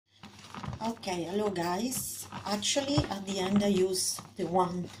Okay, hello guys. Actually, at the end I use the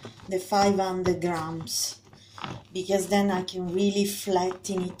 500 grams, because then I can really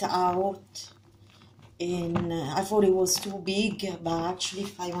flatten it out. And I thought it was too big, but actually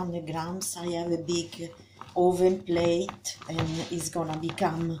 500 grams, I have a big oven plate and it's gonna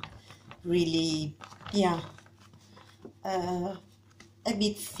become really, yeah, a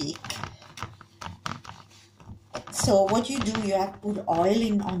bit thick. So what you do, you have put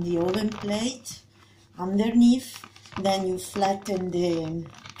oil on the oven plate underneath, then you flatten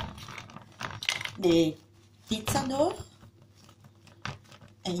the pizza dough,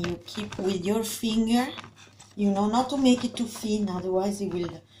 and you keep with your finger, you know, not to make it too thin, otherwise it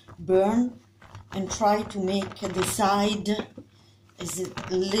will burn, and try to make the side is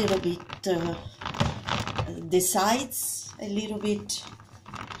a little bit, the sides a little bit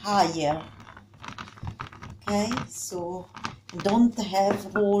higher. Okay, so don't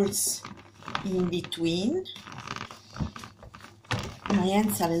have holes in between. My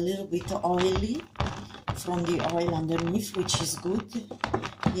hands are a little bit oily from the oil underneath, which is good.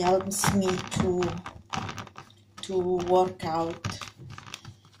 It helps me to work out.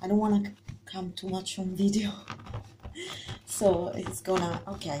 I don't want to come too much on video. So it's gonna,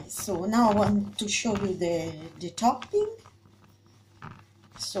 okay, so now I want to show you the topping.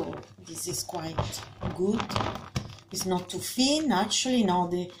 So this is quite good. It's not too thin. Actually, no,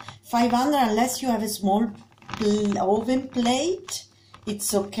 the 500, unless you have a small oven plate,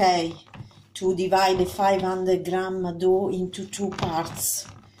 it's okay to divide the 500 gram dough into two parts.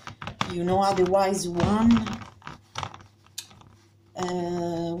 You know, otherwise one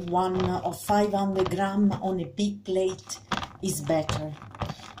of 500 gram on a big plate is better.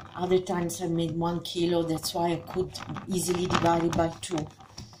 Other times I made 1 kilo, that's why I could easily divide it by 2.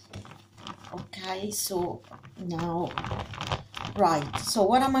 Okay, so now, right, so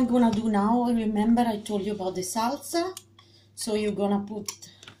what am I gonna do now? Remember I told you about the salsa, so you're gonna put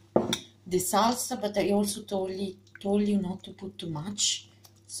the salsa, but I also told you not to put too much,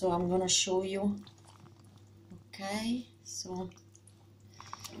 so I'm gonna show you. Okay, so,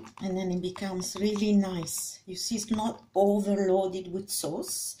 and then it becomes really nice. You see, it's not overloaded with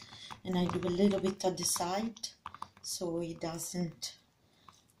sauce, and I do a little bit at the side so it doesn't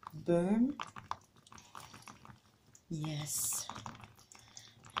burn. Yes.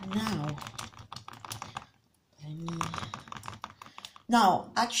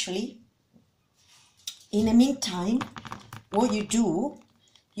 Now actually, in the meantime, what you do,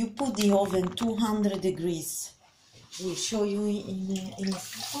 you put the oven 200 degrees. We'll show you in a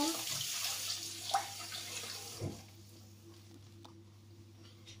second.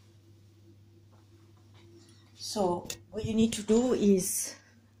 So what you need to do is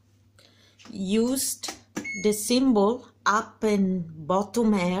use the symbol up and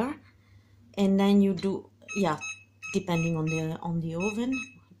bottom air, and then you do, yeah, depending on the oven,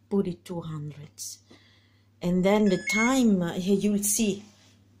 put it 200, and then the time, you'll see,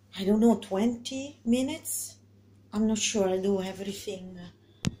 I don't know, 20 minutes. I'm not sure. I do everything.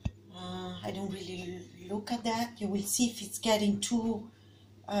 I don't really look at that. You will see if it's getting too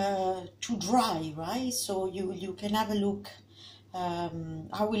dry, right? So you can have a look. I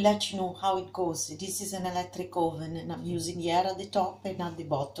will let you know how it goes. This is an electric oven, and I'm using the air at the top and at the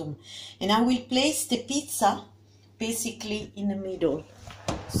bottom, and I will place the pizza basically in the middle,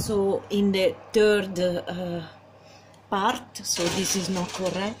 so in the third part. So this is not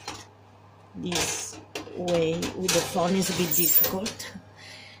correct. This way with the phone is a bit difficult.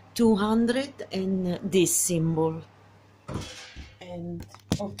 200 and this symbol. And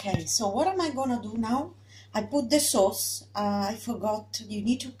okay, so what am I gonna do now? I put the sauce. I forgot, you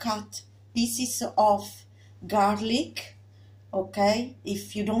need to cut pieces of garlic. Okay,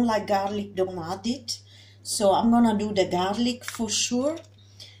 if you don't like garlic, don't add it. So I'm gonna do the garlic for sure,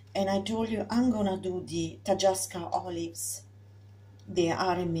 and I told you I'm gonna do the Tajasca olives. They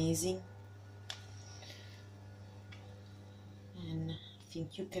are amazing, and I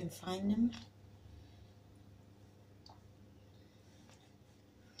think you can find them.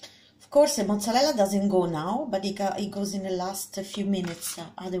 Of course, the mozzarella doesn't go now, but it goes in the last few minutes,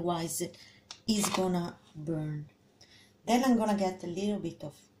 otherwise it's gonna burn. Then I'm gonna get a little bit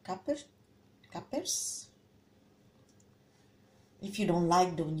of capers. If you don't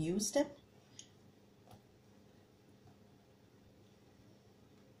like, don't use them.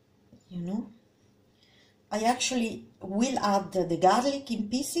 You know, I actually will add the garlic in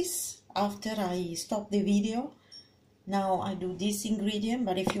pieces after I stop the video. Now I do this ingredient,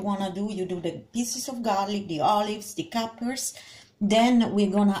 but if you want to do, you do the pieces of garlic, the olives, the capers. Then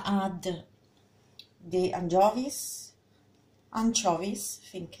we're gonna add the anchovies, anchovies,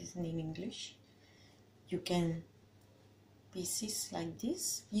 I think is in English. You can pieces like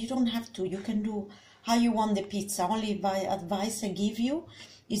this. You don't have to, you can do how you want the pizza. Only advice I give you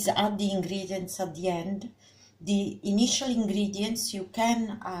is add the ingredients at the end. The initial ingredients you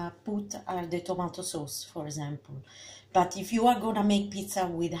can put are the tomato sauce, for example. But if you are gonna make pizza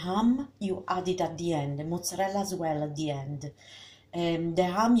with ham, you add it at the end. The mozzarella as well at the end. The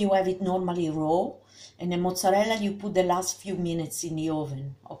ham, you have it normally raw, and the mozzarella you put the last few minutes in the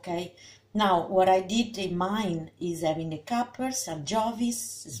oven, okay? Now, what I did in mine is having the capers, anchovies,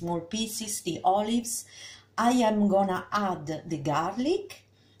 small pieces, the olives. I am gonna add the garlic,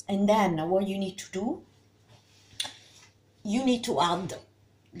 and then what you need to do, you need to add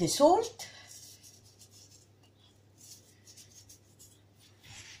the salt,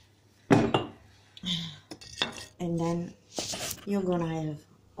 and then you're gonna have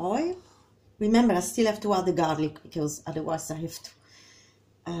oil. Remember, I still have to add the garlic because otherwise I have to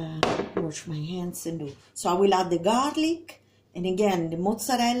wash my hands and do. So I will add the garlic, and again the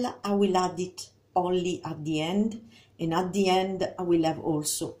mozzarella I will add it only at the end, and at the end I will have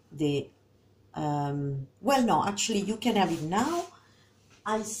also the well, no, actually you can have it now.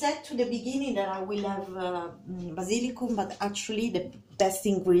 I said to the beginning that I will have basilicum, but actually the best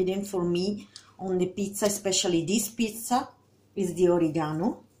ingredient for me on the pizza, especially this pizza, is the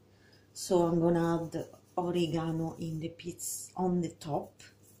oregano. So I'm gonna add oregano in the pizza on the top.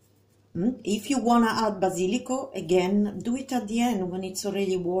 If you wanna add basilico, again, do it at the end when it's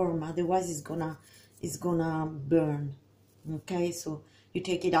already warm. Otherwise, it's gonna burn. Okay, so you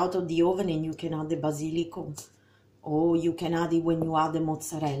take it out of the oven and you can add the basilico, or you can add it when you add the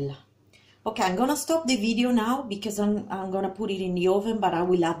mozzarella. Okay, I'm gonna stop the video now because I'm gonna put it in the oven, but I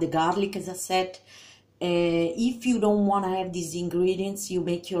will add the garlic, as I said. If you don't want to have these ingredients, you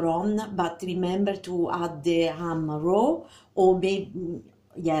make your own, but remember to add the ham raw, or maybe,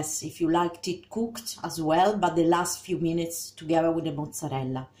 yes, if you liked it cooked as well, but the last few minutes together with the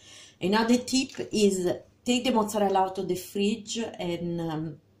mozzarella. Another tip is take the mozzarella out of the fridge,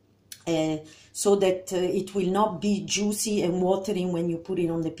 and so that it will not be juicy and watering when you put it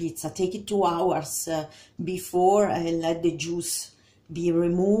on the pizza. Take it 2 hours before and let the juice be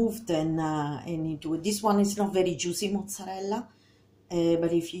removed, and into it. This one is not very juicy mozzarella,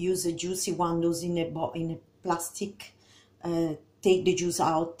 but if you use a juicy one, those in a plastic, take the juice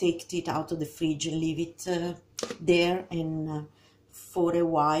out, take it out of the fridge and leave it there and for a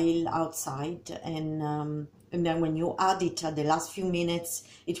while outside, and then when you add it at the last few minutes,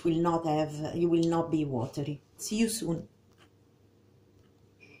 it will not have, you will not be watery. See you soon.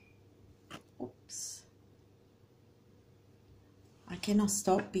 Oops. I cannot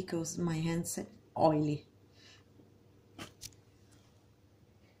stop because my hands are oily.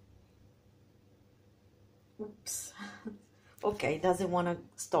 Oops. Okay, doesn't want to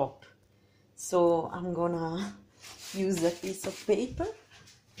stop. So I'm gonna use a piece of paper,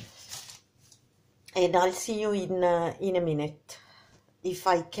 and I'll see you in a minute if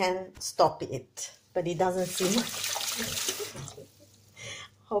I can stop it, but it doesn't seem.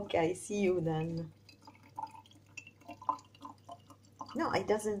 Okay, see you then. No, it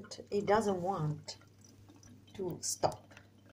doesn't want to stop.